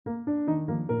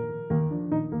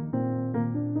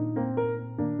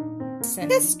Jackson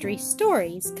History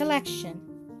Stories collection.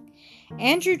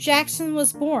 Andrew Jackson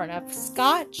was born of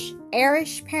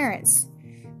Scotch-Irish parents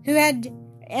who had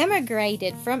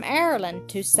emigrated from Ireland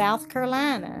to South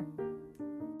Carolina.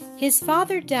 His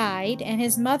father died and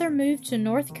his mother moved to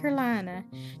North Carolina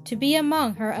to be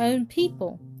among her own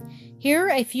people. Here,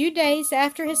 a few days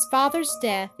after his father's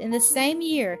death, in the same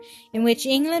year in which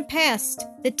England passed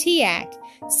the Tea Act,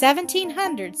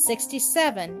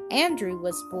 1767, Andrew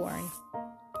was born.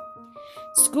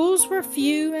 Schools were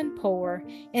few and poor.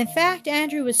 In fact,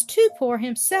 Andrew was too poor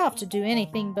himself to do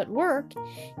anything but work.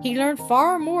 He learned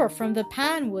far more from the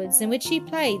pine woods in which he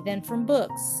played than from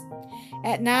books.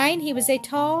 At 9, he was a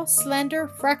tall, slender,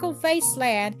 freckle-faced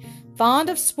lad, fond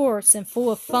of sports and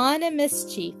full of fun and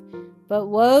mischief. But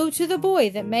woe to the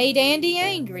boy that made Andy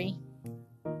angry.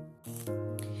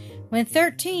 When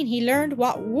 13, he learned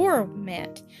what war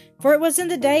meant, for it was in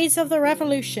the days of the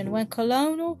Revolution when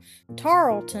Colonel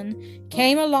Tarleton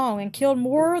came along and killed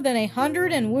more than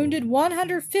 100 and wounded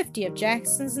 150 of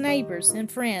Jackson's neighbors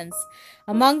and friends.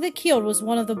 Among the killed was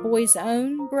one of the boy's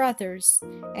own brothers.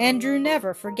 Andrew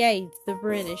never forgave the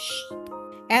British.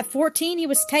 At 14, he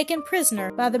was taken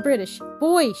prisoner by the British.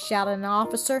 "Boy," shouted an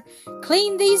officer,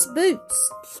 "clean these boots."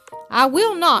 "I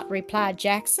will not," replied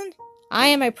Jackson. "I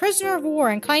am a prisoner of war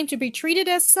and claim to be treated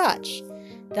as such."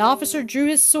 The officer drew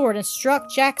his sword and struck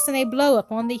Jackson a blow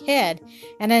upon the head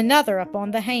and another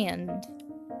upon the hand.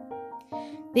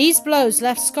 These blows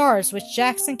left scars which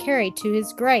Jackson carried to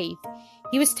his grave.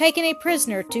 He was taken a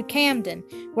prisoner to Camden,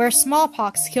 where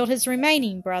smallpox killed his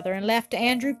remaining brother and left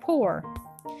Andrew poor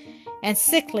and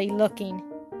sickly-looking.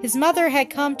 His mother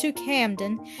had come to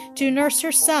Camden to nurse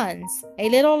her sons. A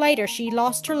little later she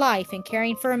lost her life in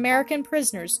caring for American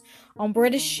prisoners on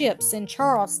British ships in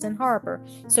Charleston Harbor,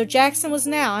 so Jackson was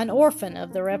now an orphan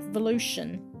of the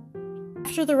Revolution.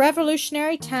 After the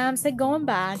revolutionary times had gone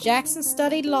by, Jackson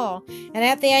studied law, and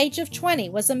at the age of 20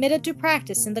 was admitted to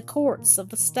practice in the courts of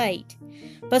the state.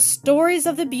 But stories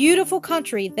of the beautiful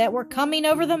country that were coming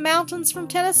over the mountains from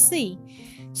Tennessee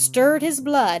stirred his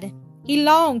blood. He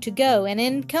longed to go, and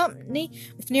in company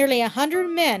with nearly 100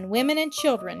 men, women, and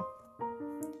children,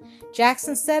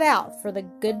 Jackson set out for the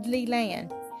goodly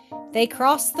land. They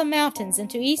crossed the mountains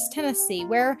into East Tennessee,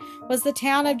 where was the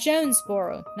town of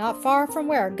Jonesboro, not far from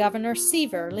where Governor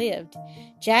Sevier lived.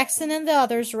 Jackson and the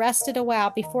others rested a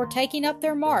while before taking up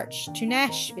their march to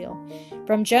Nashville.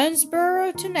 From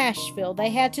Jonesboro to Nashville they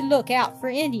had to look out for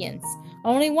Indians.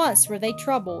 Only once were they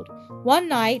troubled. One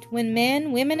night, when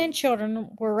men, women, and children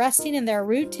were resting in their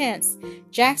rude tents,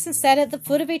 Jackson sat at the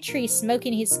foot of a tree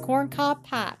smoking his corncob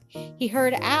pipe. He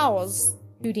heard owls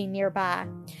hooting nearby.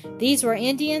 These were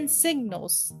Indian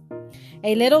signals.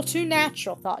 A little too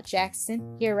natural, thought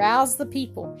Jackson. He aroused the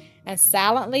people, and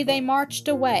silently they marched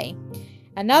away.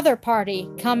 Another party,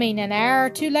 coming an hour or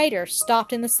two later,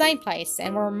 stopped in the same place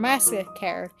and were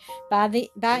massacred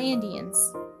by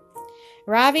Indians.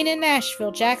 Arriving in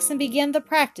Nashville, Jackson began the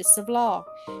practice of law.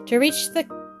 To reach the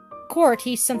court,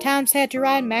 he sometimes had to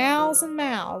ride miles and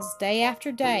miles, day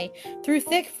after day, through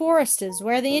thick forests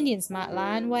where the Indians might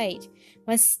lie in wait.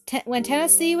 When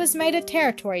Tennessee was made a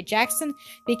territory, Jackson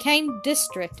became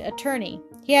district attorney.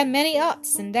 He had many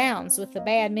ups and downs with the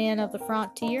bad men of the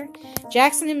frontier.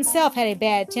 Jackson himself had a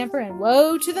bad temper, and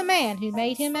woe to the man who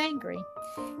made him angry.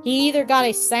 He either got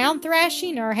a sound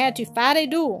thrashing or had to fight a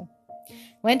duel.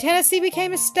 When Tennessee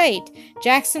became a state,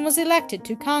 Jackson was elected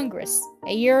to Congress.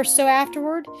 A year or so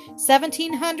afterward,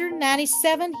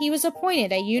 1797, he was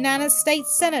appointed a United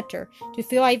States Senator to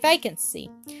fill a vacancy.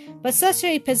 But such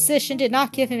a position did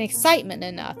not give him excitement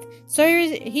enough, so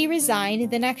he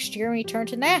resigned the next year and returned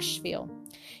to Nashville.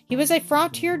 He was a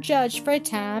frontier judge for a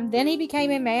time, then he became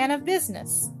a man of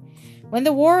business. When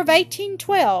the War of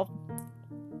 1812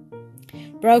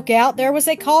 broke out, there was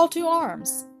a call to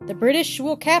arms. The British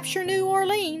will capture New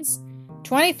Orleans.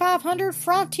 2,500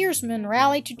 frontiersmen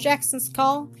rallied to Jackson's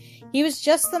call. He was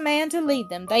just the man to lead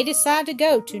them. They decided to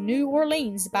go to New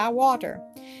Orleans by water.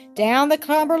 Down the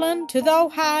Cumberland to the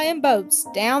Ohio in boats,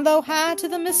 down the Ohio to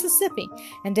the Mississippi,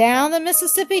 and down the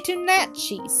Mississippi to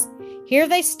Natchez. Here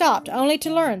they stopped, only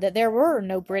to learn that there were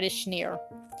no British near.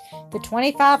 The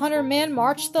 2,500 men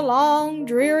marched the long,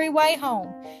 dreary way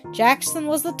home. Jackson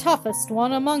was the toughest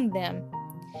one among them.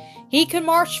 He could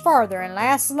march farther and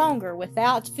last longer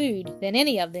without food than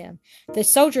any of them. The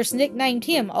soldiers nicknamed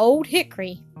him Old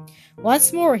Hickory.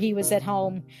 Once more he was at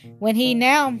home, where he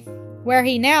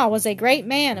now was a great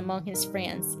man among his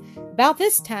friends. About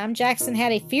this time, Jackson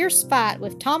had a fierce fight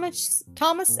with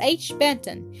Thomas H.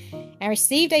 Benton and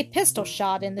received a pistol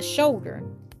shot in the shoulder.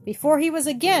 Before he was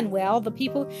again well, the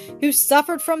people who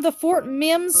suffered from the Fort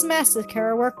Mims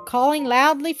massacre were calling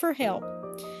loudly for help.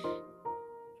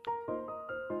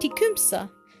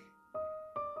 Tecumseh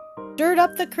stirred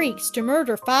up the Creeks to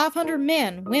murder 500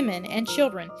 men, women, and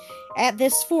children at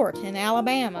this fort in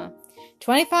Alabama.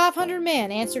 2,500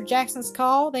 men answered Jackson's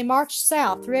call. They marched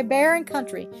south through a barren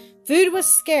country. Food was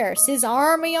scarce. His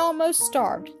army, almost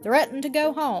starved, threatened to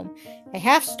go home. A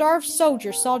half-starved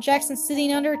soldier saw Jackson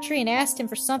sitting under a tree and asked him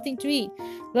for something to eat.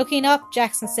 Looking up,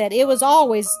 Jackson said, It has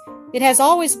always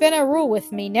been a rule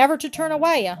with me never to turn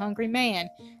away a hungry man.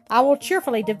 I will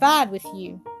cheerfully divide with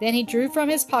you. Then he drew from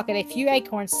his pocket a few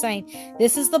acorns, saying,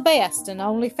 This is the best and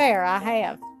only fare I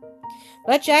have.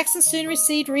 But Jackson soon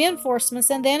received reinforcements,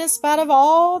 and then, in spite of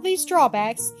all these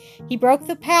drawbacks, he broke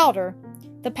the power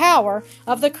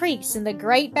of the Creeks in the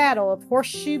great battle of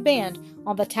Horseshoe Bend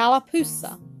on the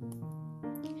Tallapoosa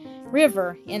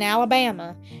River in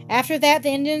Alabama. After that, the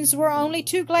Indians were only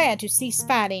too glad to cease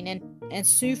fighting and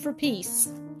sue for peace.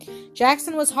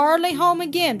 Jackson was hardly home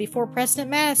again before President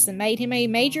Madison made him a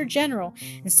major general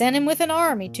and sent him with an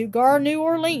army to guard New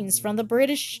Orleans from the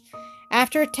British.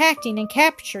 After attacking and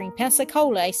capturing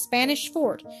Pensacola, a Spanish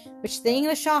fort, which the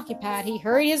English occupied, he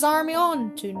hurried his army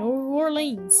on to New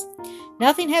Orleans.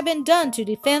 Nothing had been done to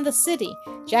defend the city.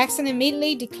 Jackson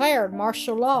immediately declared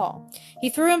martial law. He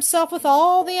threw himself with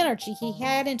all the energy he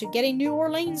had into getting New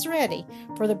Orleans ready,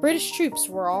 for the British troops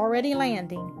were already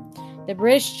landing. The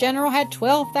British general had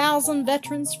 12,000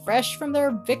 veterans fresh from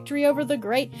their victory over the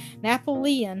great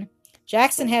Napoleon.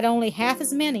 Jackson had only half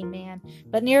as many men,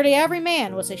 but nearly every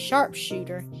man was a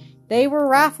sharpshooter. They were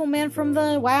riflemen from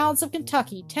the wilds of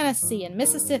Kentucky, Tennessee, and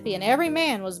Mississippi, and every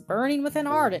man was burning with an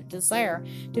ardent desire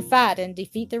to fight and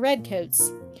defeat the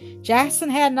redcoats. Jackson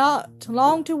had not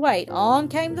long to wait. On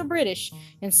came the British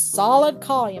in solid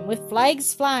column, with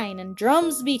flags flying and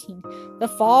drums beating. The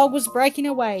fog was breaking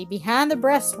away. Behind the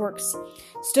breastworks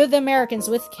stood the Americans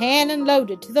with cannon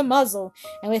loaded to the muzzle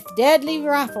and with deadly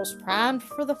rifles primed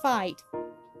for the fight.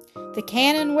 The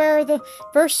cannon were the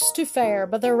first to fire,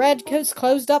 but the redcoats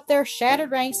closed up their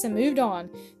shattered ranks and moved on,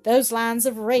 those lines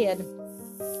of red.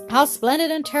 How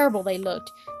splendid and terrible they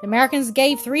looked. The Americans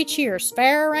gave 3 cheers.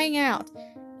 Fire rang out.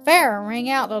 Fire rang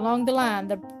out along the line.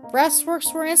 The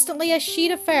breastworks were instantly a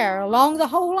sheet of fire. Along the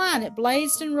whole line it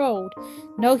blazed and rolled.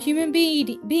 No human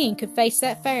being could face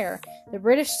that fire. The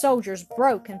British soldiers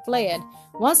broke and fled.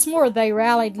 Once more they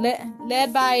rallied,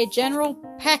 led by General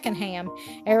Pakenham,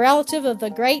 a relative of the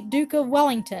great Duke of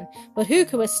Wellington. But who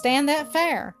could withstand that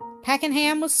fire?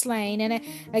 Pakenham was slain, and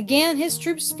again his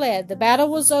troops fled. The battle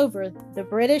was over. The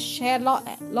British had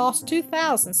lost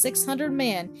 2,600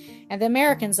 men, and the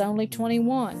Americans only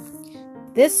 21.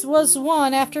 This was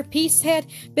won after peace had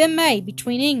been made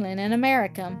between England and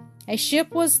America. A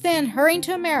ship was then hurrying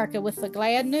to America with the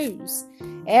glad news.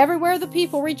 Everywhere the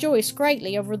people rejoiced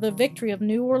greatly over the victory of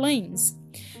New Orleans.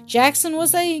 Jackson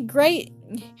was a great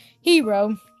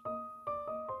hero,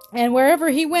 and wherever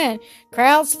he went,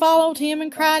 crowds followed him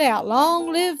and cried out,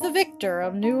 Long live the victor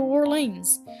of New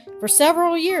Orleans! For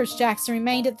several years Jackson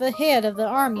remained at the head of the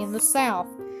army in the South.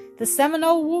 The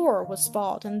Seminole War was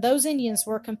fought, and those Indians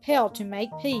were compelled to make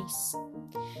peace.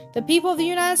 The people of the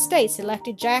United States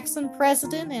elected Jackson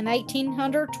president in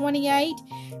 1828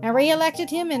 and re-elected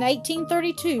him in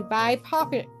 1832 by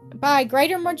a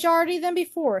greater majority than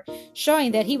before,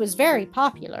 showing that he was very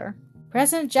popular.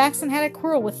 President Jackson had a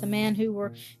quarrel with the men who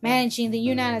were managing the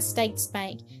United States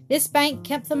Bank. This bank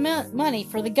kept the money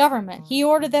for the government. He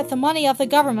ordered that the money of the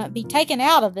government be taken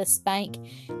out of this bank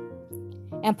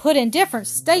and put in different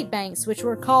state banks, which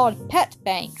were called pet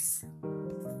banks.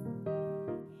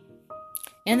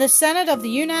 In the Senate of the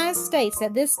United States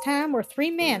at this time were 3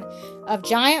 men of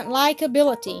giant-like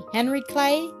ability: Henry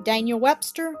Clay, Daniel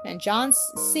Webster, and John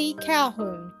C.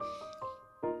 Calhoun.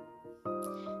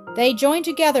 They joined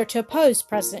together to oppose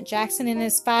President Jackson in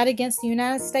his fight against the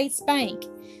United States Bank.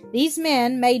 These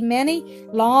men made many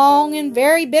long and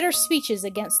very bitter speeches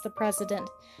against the president.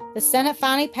 The Senate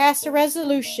finally passed a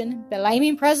resolution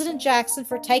blaming President Jackson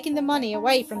for taking the money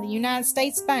away from the United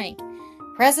States Bank.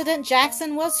 President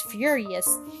Jackson was furious.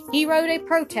 He wrote a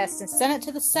protest and sent it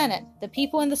to the Senate. The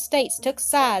people in the states took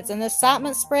sides, and the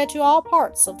excitement spread to all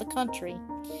parts of the country.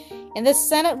 In the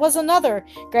Senate was another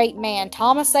great man,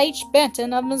 Thomas H.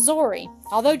 Benton of Missouri.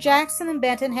 Although Jackson and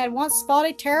Benton had once fought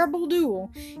a terrible duel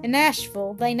in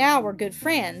Nashville, they now were good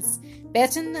friends.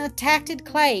 Benton attacked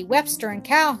Clay, Webster, and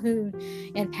Calhoun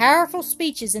in powerful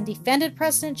speeches and defended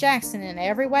President Jackson in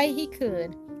every way he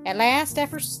could. At last,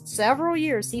 after several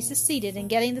years, he succeeded in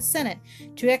getting the Senate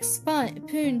to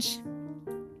expunge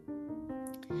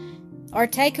or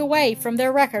take away from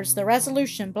their records the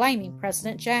resolution blaming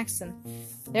President Jackson.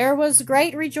 There was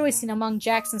great rejoicing among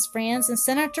Jackson's friends, and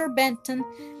Senator Benton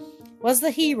was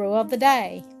the hero of the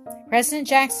day. President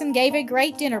Jackson gave a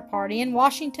great dinner party in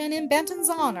Washington in Benton's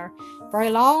honor. For a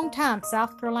long time,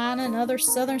 South Carolina and other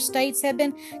southern states had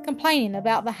been complaining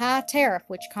about the high tariff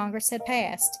which Congress had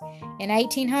passed. In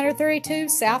 1832,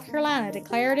 South Carolina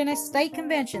declared in a state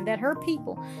convention that her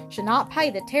people should not pay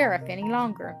the tariff any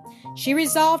longer. She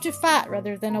resolved to fight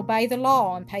rather than obey the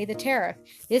law and pay the tariff.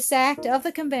 This act of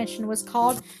the convention was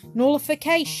called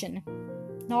nullification.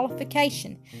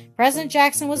 President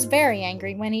Jackson was very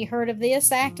angry when he heard of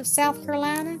this act of South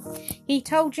Carolina. He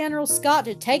told General Scott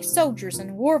to take soldiers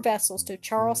and war vessels to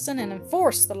Charleston and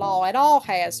enforce the law at all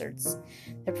hazards.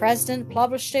 The president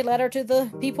published a letter to the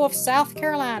people of South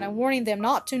Carolina warning them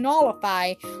not to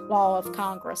nullify law of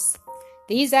Congress.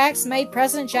 These acts made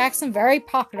President Jackson very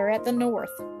popular at the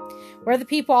North, where the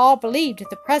people all believed that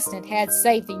the president had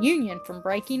saved the Union from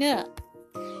breaking up.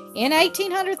 In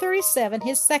 1837,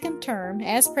 his second term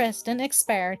as president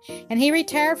expired, and he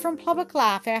retired from public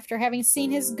life after having seen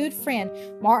his good friend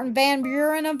Martin Van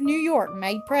Buren of New York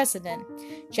made president.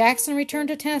 Jackson returned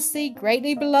to Tennessee,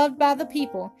 greatly beloved by the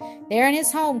people. There in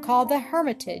his home called the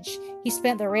Hermitage, he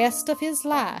spent the rest of his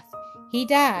life. He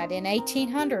died in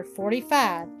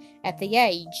 1845 at the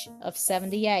age of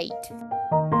 78.